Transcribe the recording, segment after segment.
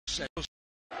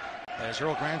As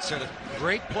Earl Grant said, a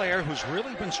great player who's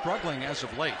really been struggling as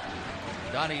of late.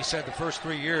 Donnie said the first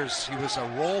 3 years he was a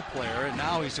role player, and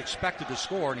now he's expected to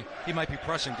score, and he might be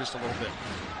pressing just a little bit.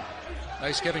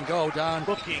 Nice give and go down.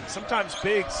 Looking, sometimes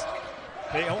bigs,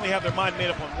 they only have their mind made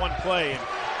up on one play, and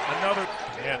another.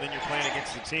 Yeah, then you're playing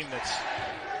against a team that's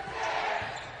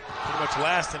pretty much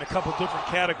last in a couple different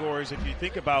categories. If you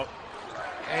think about,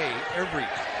 hey,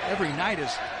 every night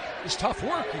is tough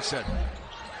work, he said.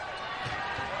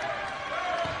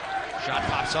 Shot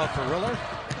pops out for Riller.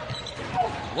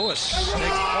 Lewis takes it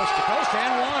coast to coast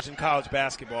and one. In college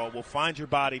basketball, will find your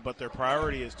body, but their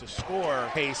priority is to score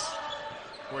pace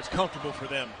where it's comfortable for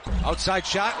them. Outside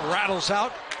shot rattles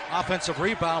out. Offensive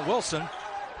rebound. Wilson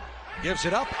gives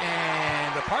it up,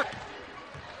 and the Park.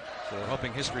 So we're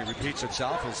hoping history repeats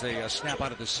itself as they snap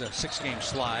out of this six-game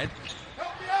slide.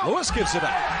 Lewis gives it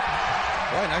up.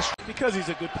 Boy, nice. Because he's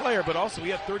a good player, but also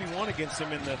he had 31 against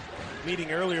him in the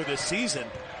meeting earlier this season.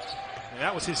 And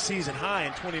that was his season high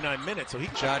in 29 minutes. So he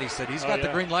said he's got the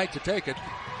green light to take it.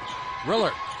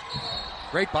 Riller,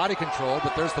 great body control,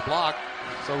 but there's the block.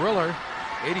 So Riller,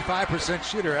 85%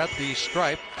 shooter at the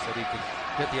stripe. Said he could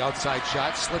get the outside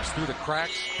shot, slips through the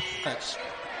cracks.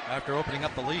 After opening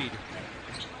up the lead.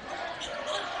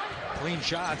 Clean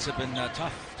shots have been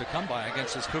tough to come by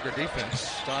against this Cougar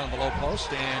defense. Down in the low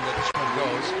post, and this one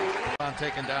goes.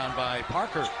 Taken down by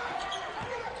Parker.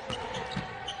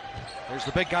 There's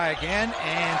the big guy again,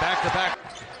 and back-to-back.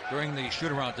 During the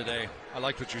shoot-around today, I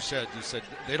liked what you said. You said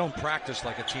they don't practice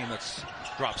like a team that's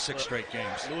dropped 6 straight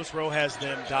games. Lewis Rowe has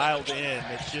them dialed in.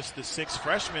 It's just the 6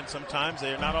 freshmen sometimes.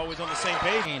 They're not always on the same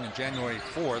page. In January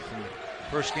 4th, and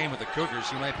first game with the Cougars,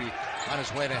 he might be on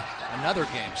his way to another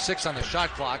game. 6 on the shot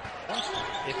clock.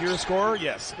 If you're a scorer,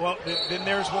 yes. Well, then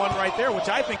there's one right there, which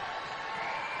I think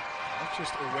that's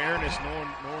just awareness, knowing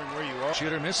where you are.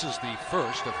 Shooter misses the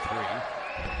first of 3.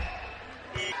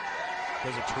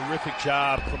 Does a terrific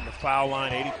job from the foul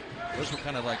line. 80. Those were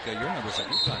kind of like your numbers at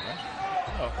UConn, right?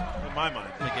 Oh, in my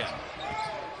mind. Again.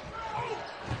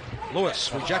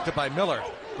 Lewis, rejected by Miller,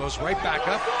 goes right back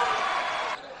up.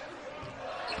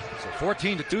 So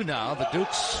 14-2 now. The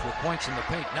Dukes with points in the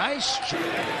paint. Nice shot.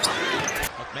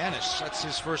 McManus, that's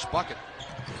his first bucket.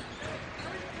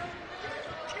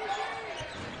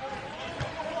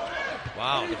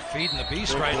 Wow, they're feeding the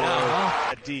beast right now,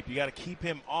 huh? Deep. You got to keep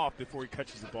him off before he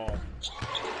catches the ball.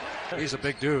 He's a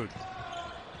big dude.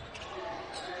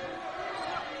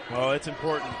 Well, it's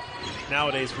important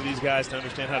nowadays for these guys to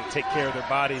understand how to take care of their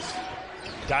bodies,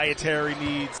 dietary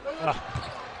needs.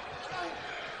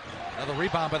 Another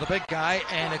rebound by the big guy,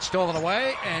 and it's stolen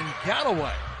away, and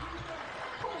Galloway.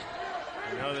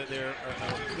 You know that they're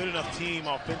a good enough team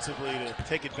offensively to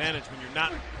take advantage when you're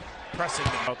not pressing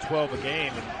about 12 a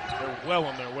game, and they're well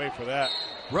on their way for that.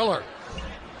 Riller.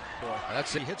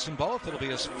 He hits them both. It'll be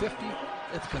his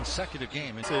 50th consecutive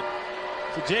game. It's a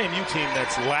JMU team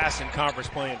that's last in conference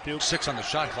playing field. 6 on the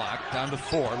shot clock, down to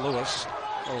 4. Lewis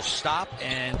will stop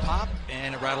and pop,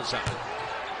 and it rattles out.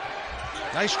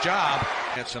 Nice job.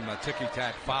 Had some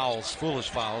ticky-tack fouls, foolish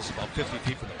fouls, about 50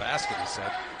 feet from the basket, he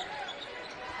said.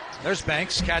 There's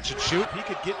Banks, catch and shoot. If he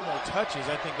could get more touches,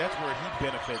 I think that's where he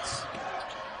benefits.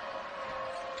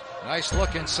 Nice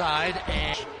look inside,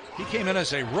 and he came in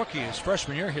as a rookie. His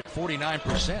freshman year hit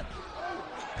 49%.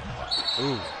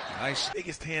 Ooh, nice.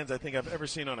 Biggest hands I think I've ever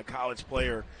seen on a college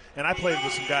player. And I played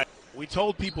with some guys. We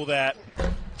told people that,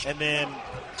 and then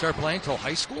started playing till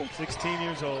high school? 16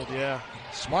 years old, yeah.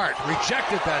 Smart,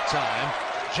 rejected that time.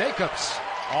 Jacobs,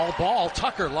 all ball.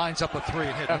 Tucker lines up a 3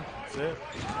 and hit him. That's it.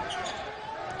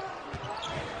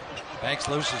 Banks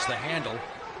loses the handle.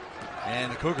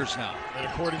 And the Cougars now. And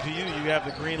according to you, you have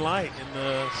the green light in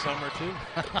the summer, too.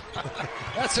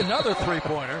 That's another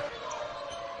 3-pointer.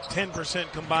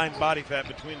 10% combined body fat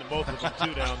between the both of them,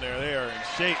 too, down there. They are in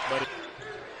shape, buddy.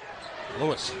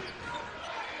 Lewis.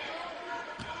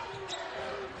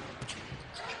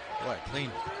 Boy,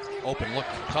 clean, open look.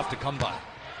 Tough to come by.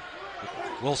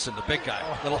 Wilson, the big guy.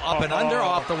 Little up and under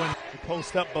off the wing. They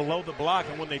post up below the block,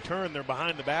 and when they turn, they're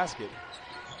behind the basket.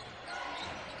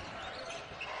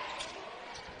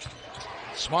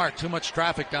 Smart, too much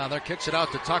traffic down there. Kicks it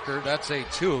out to Tucker. That's a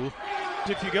 2.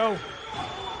 If you go.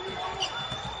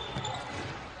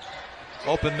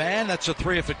 Open man, that's a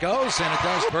 3 if it goes, and it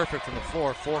does. Perfect from the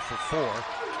floor, 4 for 4.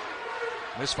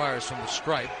 Misfires from the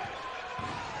stripe.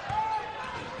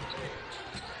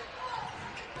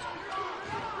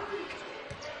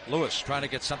 Lewis trying to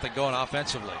get something going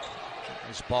offensively.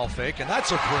 Nice ball fake, and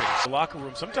that's a 3. The locker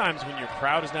room, sometimes when your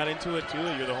crowd is not into it, too,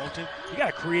 you're the home team, you got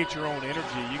to create your own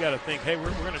energy. You got to think, hey,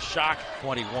 we're going to shock.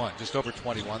 21, just over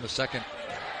 21, the second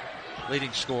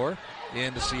leading scorer.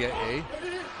 in the CAA.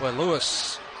 Boy,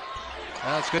 Lewis.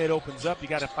 That's good. It opens up. You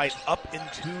got to fight up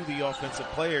into the offensive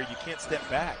player. You can't step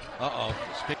back.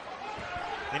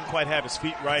 Didn't quite have his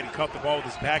feet right. He caught the ball with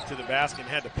his back to the basket and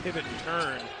had to pivot and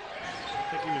turn.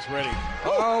 I think he was ready.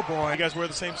 Oh, boy. You guys wear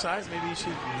the same size? Maybe he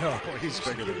should. No, he's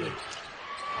bigger than me.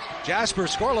 Jasper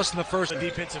scoreless in the first. The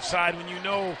defensive side, when you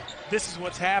know this is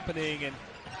what's happening and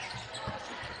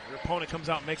your opponent comes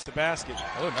out and makes the basket.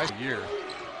 Oh, nice year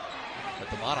that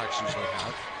the Monarchs usually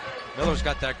have. Miller's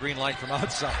got that green light from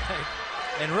outside.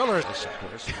 And Riller, of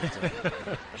course.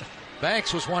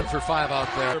 Banks was 1 for 5 out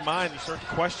there. Your mind, you start to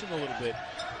question a little bit.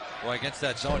 Boy, against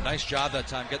that zone, nice job that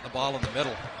time getting the ball in the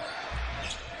middle.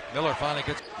 Miller finally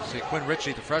gets, see Quinn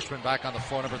Ritchie, the freshman, back on the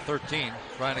floor, number 13,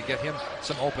 trying to get him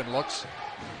some open looks.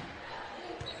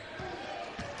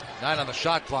 9 on the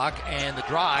shot clock, and the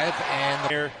drive, and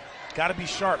the... Got to be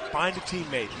sharp, find a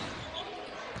teammate.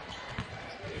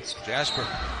 Jasper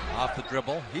off the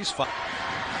dribble, he's fine.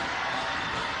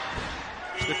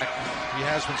 He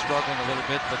has been struggling a little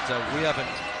bit, but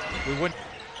we wouldn't.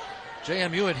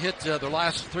 JMU had hit their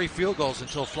last 3 field goals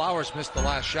until Flowers missed the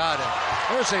last shot. And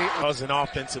there's That was an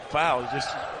offensive foul. You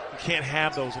can't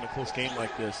have those in a close game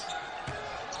like this.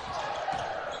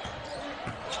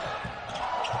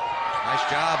 Nice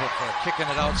job of kicking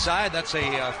it outside. That's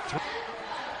a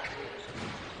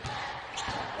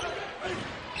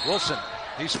Wilson.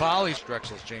 He's fouled.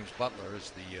 Drexel's James Butler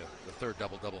is the third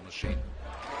double-double machine.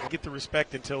 Get the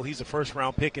respect until he's a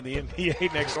first-round pick in the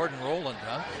NBA next. Jordan Rowland,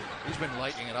 huh? He's been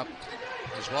lighting it up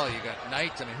as well. You got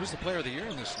Knight. I mean, who's the player of the year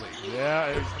in this league?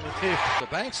 Yeah. The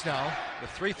Banks now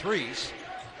with 3 threes.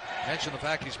 Mentioned the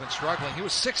fact he's been struggling. He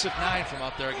was 6 of 9 from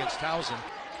out there against Towson.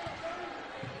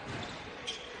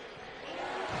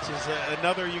 This is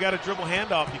another. You got a dribble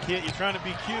handoff. You're trying to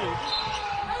be cute.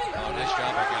 Oh, nice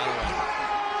job by Galloway.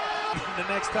 The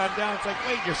next time down, it's like,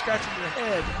 wait, you're scratching your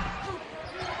head.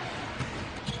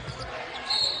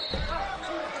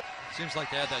 Seems like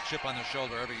they had that chip on their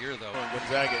shoulder every year, though.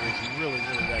 Gonzaga is really,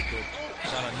 really that good.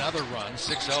 It's on another run,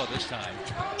 6-0 this time.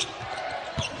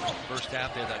 First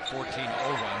half, they had that 14-0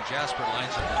 run. Jasper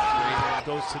lines up the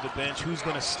 3. Goes to the bench. Who's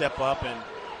going to step up and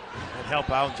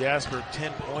help out Jasper?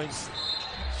 10 points.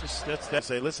 It's just that's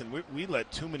say, listen, we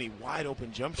let too many wide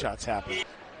open jump shots happen.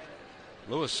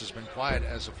 Lewis has been quiet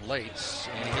as of late,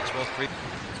 and he hits both 3.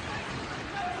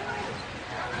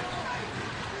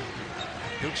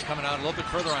 Duke's coming out a little bit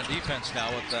further on defense now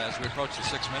as we approach the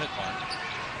 6-minute mark.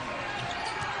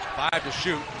 5 to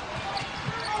shoot.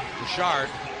 Richard.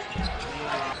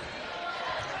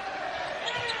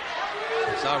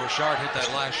 Saw Richard hit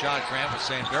that last shot. Grant was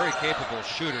saying very capable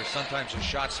shooter. Sometimes his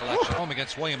shot selection. Home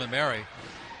against William and Mary.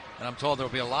 And I'm told there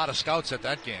will be a lot of scouts at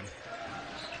that game.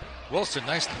 Wilson,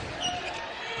 nice.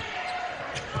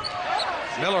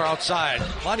 Miller outside.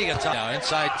 Plenty of time. Now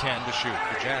inside 10 to shoot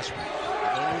for Jasper.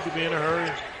 Don't need to be in a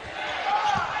hurry.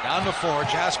 Down to 4.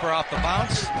 Jasper off the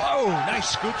bounce. Oh, nice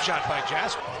scoop shot by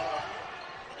Jasper.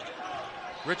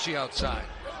 Ritchie outside.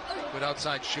 Good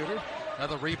outside shooter.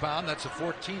 Another rebound. That's a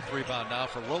 14th rebound now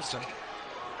for Wilson.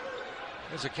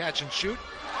 There's a catch and shoot.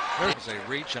 There's a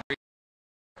reach. Not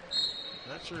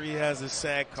sure he has his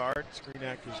SAG card. Screen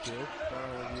Actors Guild.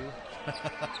 Borrow you.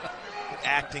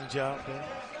 Acting job there.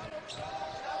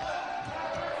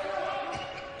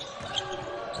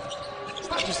 It's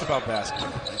not just about basketball.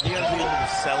 You got to be able to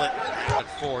sell it. At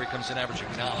 4, he comes in averaging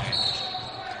 9. I'm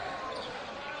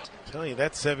telling you,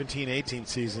 that 17-18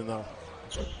 season, though.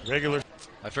 Regular.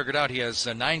 I figured out he has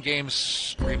 9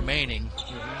 games remaining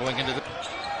going into the...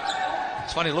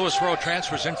 It's funny, Lewis Rowe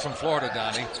transfers in from Florida,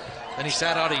 Donnie. Then he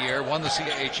sat out a year, won the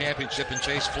CAA championship, and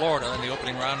chased Florida in the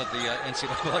opening round of the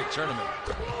NCAA tournament.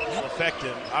 It'll affect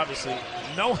him, obviously.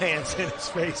 No hands in his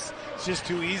face. It's just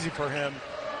too easy for him.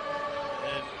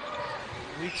 And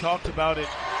we talked about it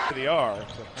to the R.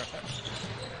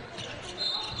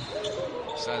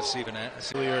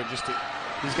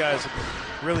 These guys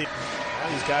really,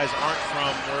 these guys aren't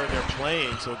from where they're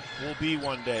playing, so will be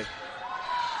one day.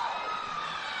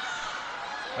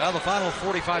 Well, the final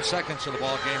 45 seconds of the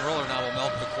ball game. Riller now will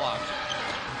milk the clock.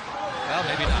 Well,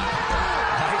 maybe not.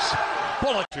 Nice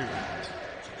bullet.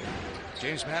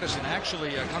 James Madison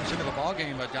actually comes into the ball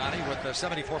game, Donnie, with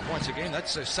 74 points a game.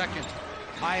 That's the second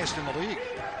highest in the league.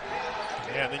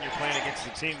 Yeah, and then you're playing against a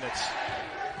team that's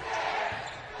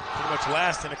pretty much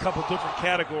last in a couple different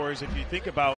categories. If you think about